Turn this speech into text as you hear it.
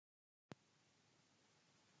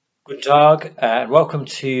Guten Tag, and welcome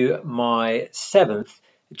to my seventh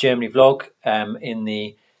Germany vlog in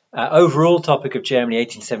the overall topic of Germany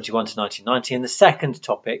 1871 to 1990, and the second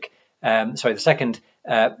topic, the second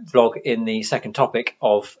vlog in the second topic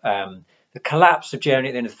of the collapse of Germany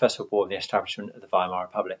at the end of the First World War and the establishment of the Weimar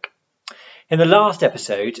Republic. In the last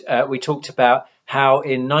episode, we talked about how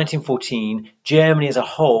in 1914 Germany as a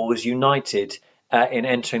whole was united in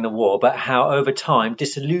entering the war, but how over time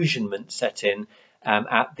disillusionment set in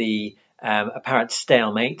at the apparent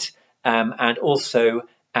stalemate and also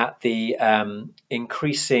at the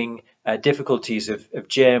increasing difficulties of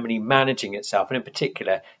Germany managing itself, and in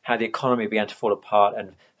particular how the economy began to fall apart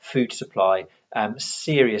and food supply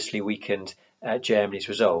seriously weakened Germany's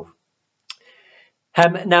resolve.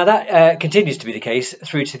 Now that continues to be the case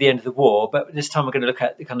through to the end of the war, but this time we're going to look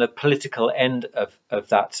at the kind of political end of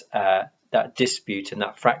that dispute and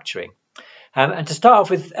that fracturing. And to start off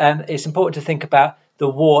with, it's important to think about the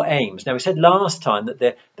war aims. Now, we said last time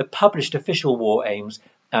that the published official war aims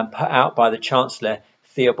put out by the Chancellor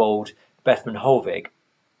Theobald Bethmann-Hollweg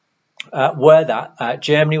were that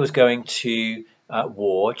Germany was going to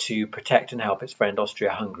war to protect and help its friend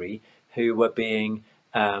Austria-Hungary, who were being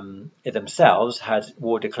themselves had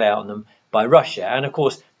war declared on them by Russia. And of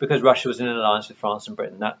course, because Russia was in an alliance with France and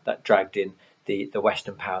Britain, that dragged in the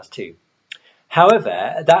Western powers too.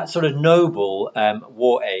 However, that sort of noble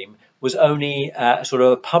war aim was only sort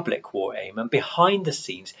of a public war aim, and behind the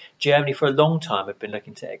scenes, Germany for a long time had been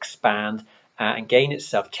looking to expand and gain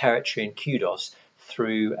itself territory and kudos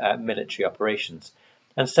through military operations.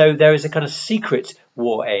 And so there is a kind of secret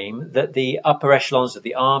war aim that the upper echelons of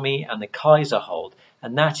the army and the Kaiser hold,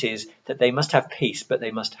 and that is that they must have peace, but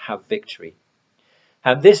they must have victory.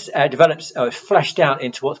 This develops, fleshed out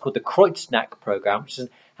into what's called the Kreuznach program, which is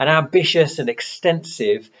an ambitious and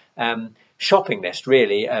extensive shopping list,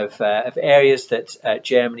 really, of areas that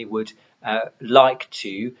Germany would like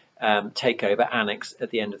to take over, annex at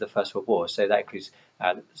the end of the First World War. So that includes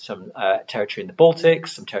some territory in the Baltics,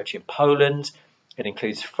 some territory in Poland. It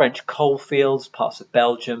includes French coal fields, parts of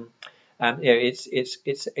Belgium.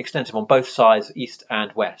 It's extensive on both sides, east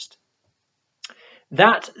and west.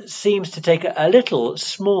 That seems to take a little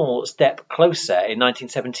small step closer in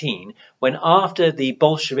 1917, when after the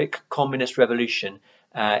Bolshevik Communist Revolution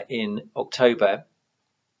in October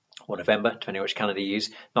or November, depending on which calendar you use,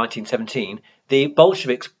 1917, the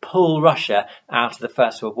Bolsheviks pull Russia out of the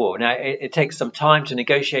First World War. Now, it takes some time to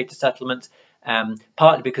negotiate a settlement,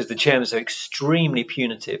 partly because the Germans are extremely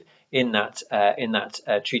punitive in that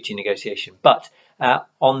treaty negotiation. But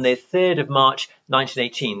on the 3rd of March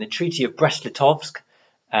 1918, the Treaty of Brest-Litovsk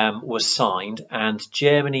was signed, and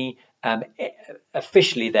Germany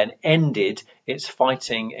officially then ended its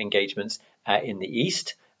fighting engagements in the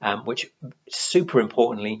east, which super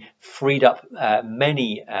importantly freed up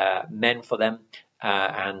many men for them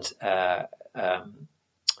and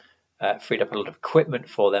freed up a lot of equipment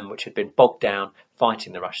for them, which had been bogged down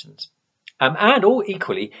fighting the Russians. And all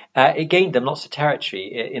equally, it gained them lots of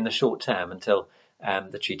territory in the short term until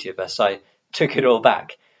the Treaty of Versailles took it all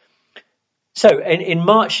back. So in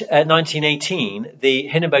March 1918, the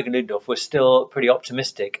Hindenburg and Ludendorff were still pretty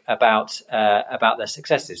optimistic about their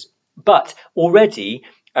successes. But already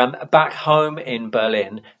back home in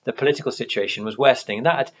Berlin, the political situation was worsening, and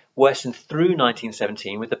that had worsened through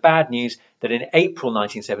 1917 with the bad news that in April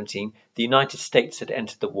 1917, the United States had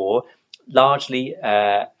entered the war, largely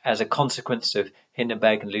as a consequence of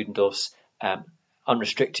Hindenburg and Ludendorff's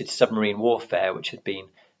unrestricted submarine warfare, which had been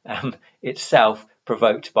itself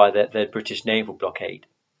provoked by the British naval blockade.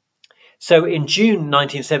 So in June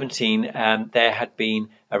 1917, there had been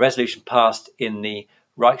a resolution passed in the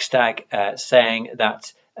Reichstag saying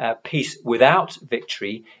that peace without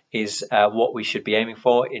victory is what we should be aiming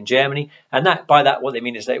for in Germany, and by that what they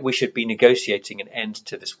mean is that we should be negotiating an end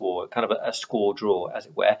to this war, kind of a score draw, as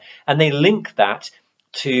it were, and they link that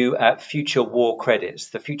to future war credits,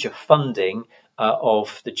 the future funding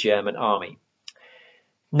of the German army.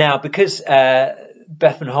 Now, because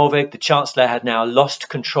Bethmann-Hollweg, the Chancellor, had now lost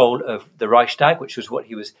control of the Reichstag, which was what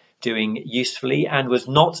he was doing usefully, and was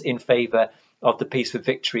not in favour of the Peace with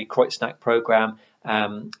Victory Kreuznach program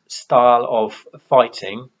style of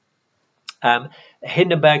fighting,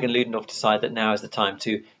 Hindenburg and Ludendorff decide that now is the time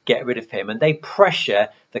to get rid of him, and they pressure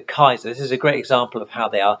the Kaiser. This is a great example of how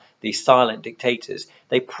they are these silent dictators.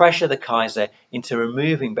 They pressure the Kaiser into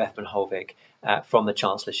removing Bethmann-Hollweg from the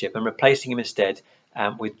chancellorship and replacing him instead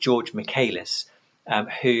with George Michaelis,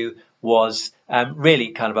 who was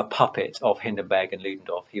really kind of a puppet of Hindenburg and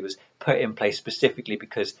Ludendorff. He was put in place specifically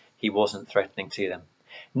because he wasn't threatening to them.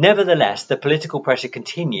 Nevertheless, the political pressure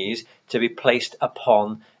continues to be placed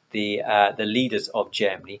upon the leaders of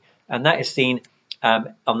Germany, and that is seen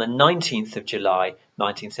on the 19th of July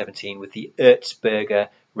 1917 with the Erzberger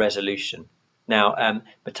Resolution. Now,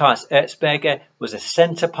 Matthias Erzberger was a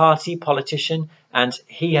Centre Party politician, and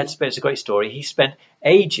it's a great story. He spent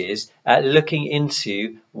ages looking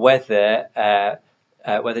into whether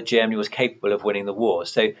Germany was capable of winning the war.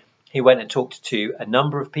 So he went and talked to a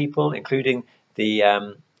number of people, including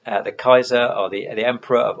the Kaiser, or the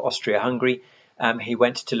Emperor of Austria-Hungary. He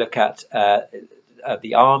went to look at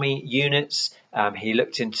the army units. He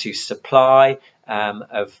looked into supply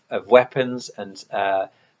of weapons and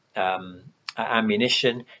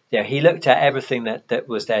ammunition. He looked at everything that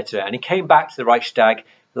was there to, and he came back to the Reichstag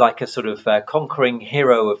like a sort of conquering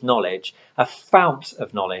hero of knowledge, a fount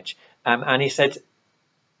of knowledge, and he said,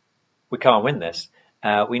 "We can't win this.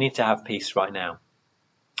 We need to have peace right now."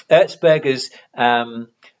 Erzberger's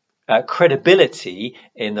credibility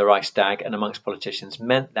in the Reichstag and amongst politicians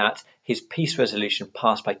meant that his peace resolution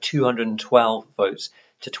passed by 212 votes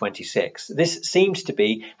to 26. This seems to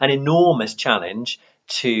be an enormous challenge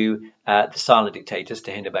to the silent dictators,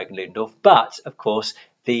 to Hindenburg and Ludendorff, but of course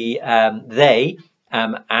they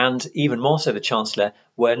and even more so the Chancellor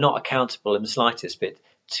were not accountable in the slightest bit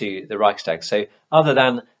to the Reichstag. So other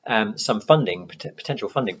than some potential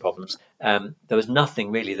funding problems, there was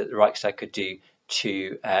nothing really that the Reichstag could do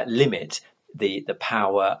to limit the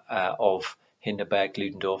power of Hindenburg,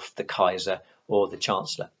 Ludendorff, the Kaiser, or the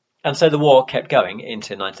Chancellor. And so the war kept going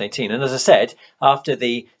into 1918. And as I said, after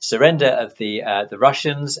the surrender of the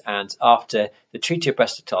Russians and after the Treaty of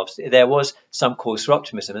Brest-Litovsk, there was some cause for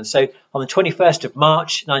optimism. And so on the 21st of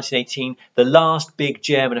March 1918, the last big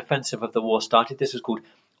German offensive of the war started. This was called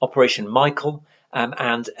Operation Michael.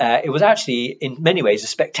 And it was actually, in many ways, a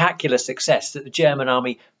spectacular success that the German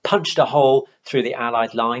army punched a hole through the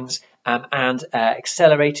Allied lines and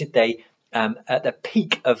accelerated. They, at the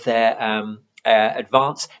peak of their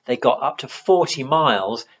advance, they got up to 40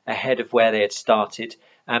 miles ahead of where they had started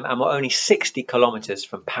and were only 60 kilometers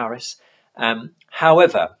from Paris.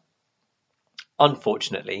 However,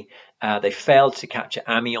 unfortunately, they failed to capture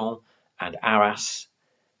Amiens and Arras.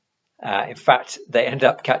 In fact, they ended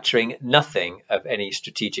up capturing nothing of any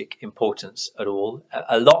strategic importance at all.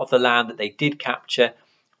 A lot of the land that they did capture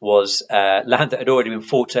was land that had already been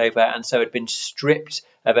fought over and so had been stripped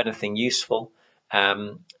of anything useful.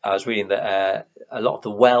 I was reading that a lot of the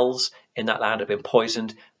wells in that land had been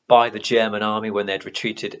poisoned by the German army when they'd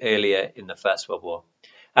retreated earlier in the First World War.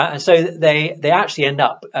 And so they actually end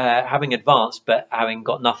up having advanced but having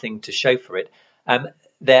got nothing to show for it.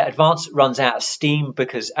 Their advance runs out of steam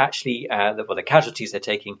because actually the casualties they're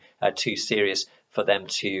taking are too serious for them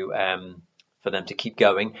to keep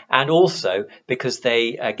going, and also because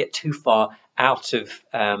they get too far out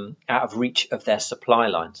of reach of their supply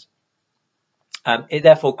lines. It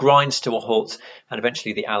therefore grinds to a halt, and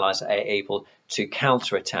eventually the Allies are able to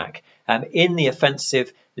counterattack. In the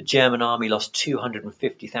offensive, the German army lost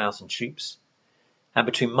 250,000 troops, and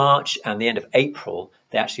between March and the end of April,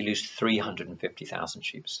 they actually lose 350,000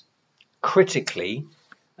 troops. Critically,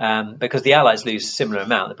 because the Allies lose a similar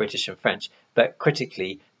amount, the British and French, but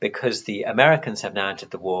critically, because the Americans have now entered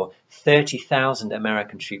the war, 30,000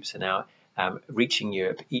 American troops are now reaching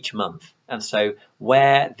Europe each month. And so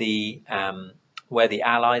where the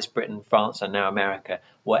Allies, Britain, France, and now America,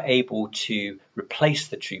 were able to replace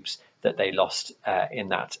the troops that they lost in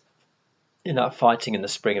that fighting in the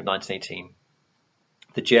spring of 1918,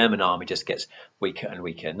 the German army just gets weaker and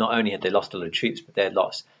weaker. Not only had they lost a lot of troops, but they had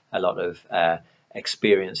lost a lot of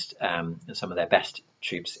experienced and some of their best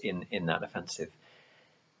troops in that offensive.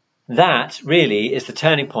 That really is the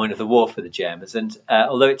turning point of the war for the Germans. And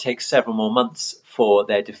although it takes several more months for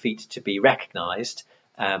their defeat to be recognised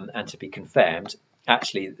and to be confirmed,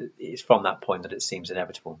 actually it's from that point that it seems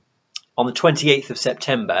inevitable. On the 28th of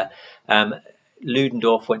September,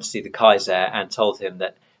 Ludendorff went to see the Kaiser and told him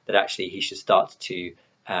that actually he should start to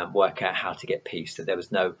work out how to get peace, that there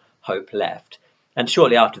was no hope left. And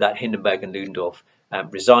shortly after that, Hindenburg and Ludendorff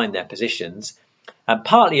resigned their positions,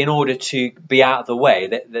 partly in order to be out of the way.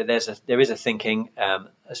 There is a thinking,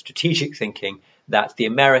 a strategic thinking, that the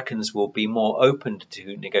Americans will be more open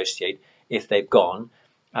to negotiate if they've gone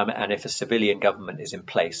and if a civilian government is in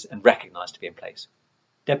place and recognised to be in place.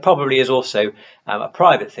 There probably is also a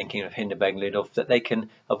private thinking of Hindenburg and Ludendorff that they can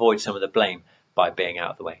avoid some of the blame by being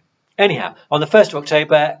out of the way. Anyhow, on the 1st of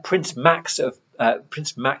October, Prince Max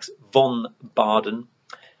von Baden,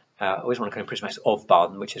 I always want to call him Prince Max of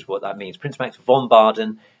Baden, which is what that means. Prince Max von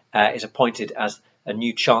Baden is appointed as a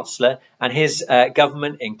new Chancellor, and his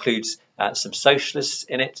government includes some socialists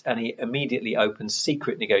in it, and he immediately opens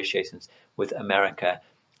secret negotiations with America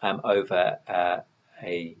over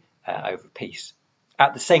over peace.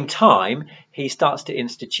 At the same time, he starts to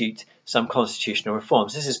institute some constitutional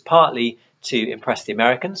reforms. This is partly to impress the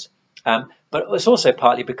Americans, but it's also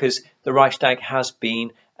partly because the Reichstag has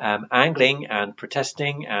been angling and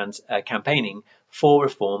protesting and campaigning for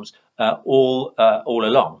reforms all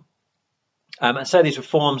along. And so these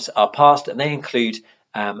reforms are passed, and they include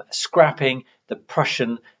scrapping the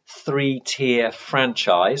Prussian three-tier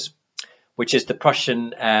franchise, which is the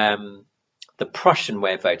Prussian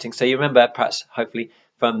way of voting. So you remember, perhaps, hopefully,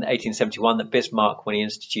 from 1871 that Bismarck, when he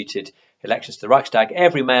instituted elections to the Reichstag,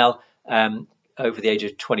 every male over the age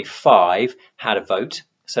of 25 had a vote.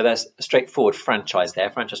 So there's a straightforward franchise there.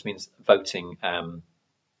 Franchise means voting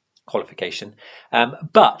qualification.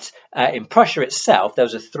 But in Prussia itself, there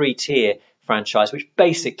was a three-tier franchise which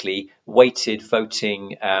basically weighted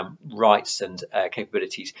voting rights and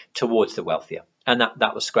capabilities towards the wealthier. And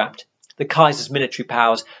that was scrapped. The Kaiser's military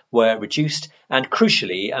powers were reduced, and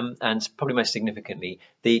crucially, and probably most significantly,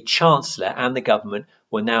 the Chancellor and the government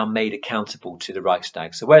were now made accountable to the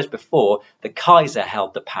Reichstag. So whereas before the Kaiser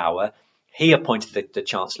held the power, he appointed the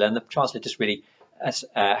Chancellor, and the Chancellor just really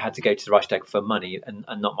had to go to the Reichstag for money and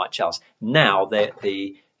not much else. Now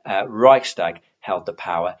the Reichstag held the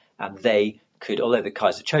power, and they could, although the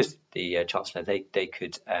Kaiser chose the Chancellor, they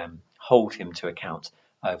could hold him to account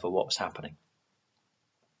over what was happening.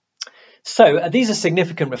 So these are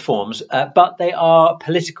significant reforms, but they are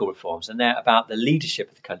political reforms, and they're about the leadership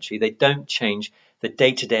of the country. They don't change the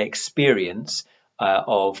day-to-day experience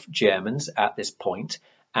of Germans at this point,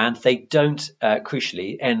 and they don't,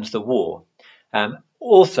 crucially, end the war.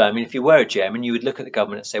 Also, I mean, if you were a German, you would look at the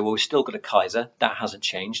government and say, well, we've still got a Kaiser. That hasn't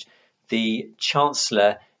changed. The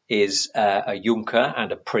Chancellor is a Junker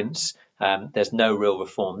and a prince. There's no real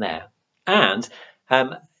reform there. And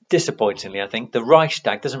disappointingly, I think, the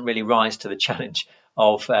Reichstag doesn't really rise to the challenge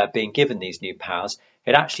of being given these new powers.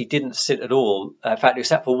 It actually didn't sit at all, in fact,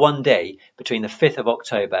 except for one day between the 5th of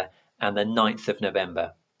October and the 9th of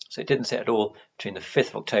November. So it didn't sit at all between the 5th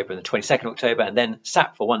of October and the 22nd of October, and then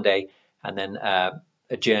sat for one day and then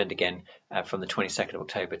adjourned again from the 22nd of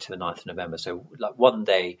October to the 9th of November. So like one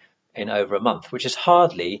day in over a month, which is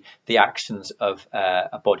hardly the actions of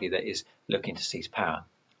a body that is looking to seize power.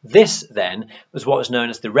 This then was what was known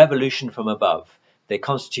as the revolution from above, the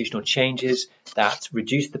constitutional changes that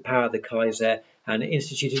reduced the power of the Kaiser and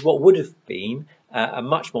instituted what would have been a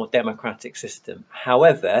much more democratic system.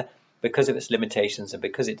 However, because of its limitations and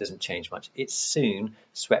because it doesn't change much, it's soon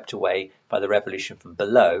swept away by the revolution from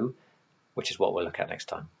below, which is what we'll look at next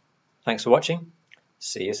time. Thanks for watching.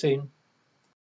 See you soon.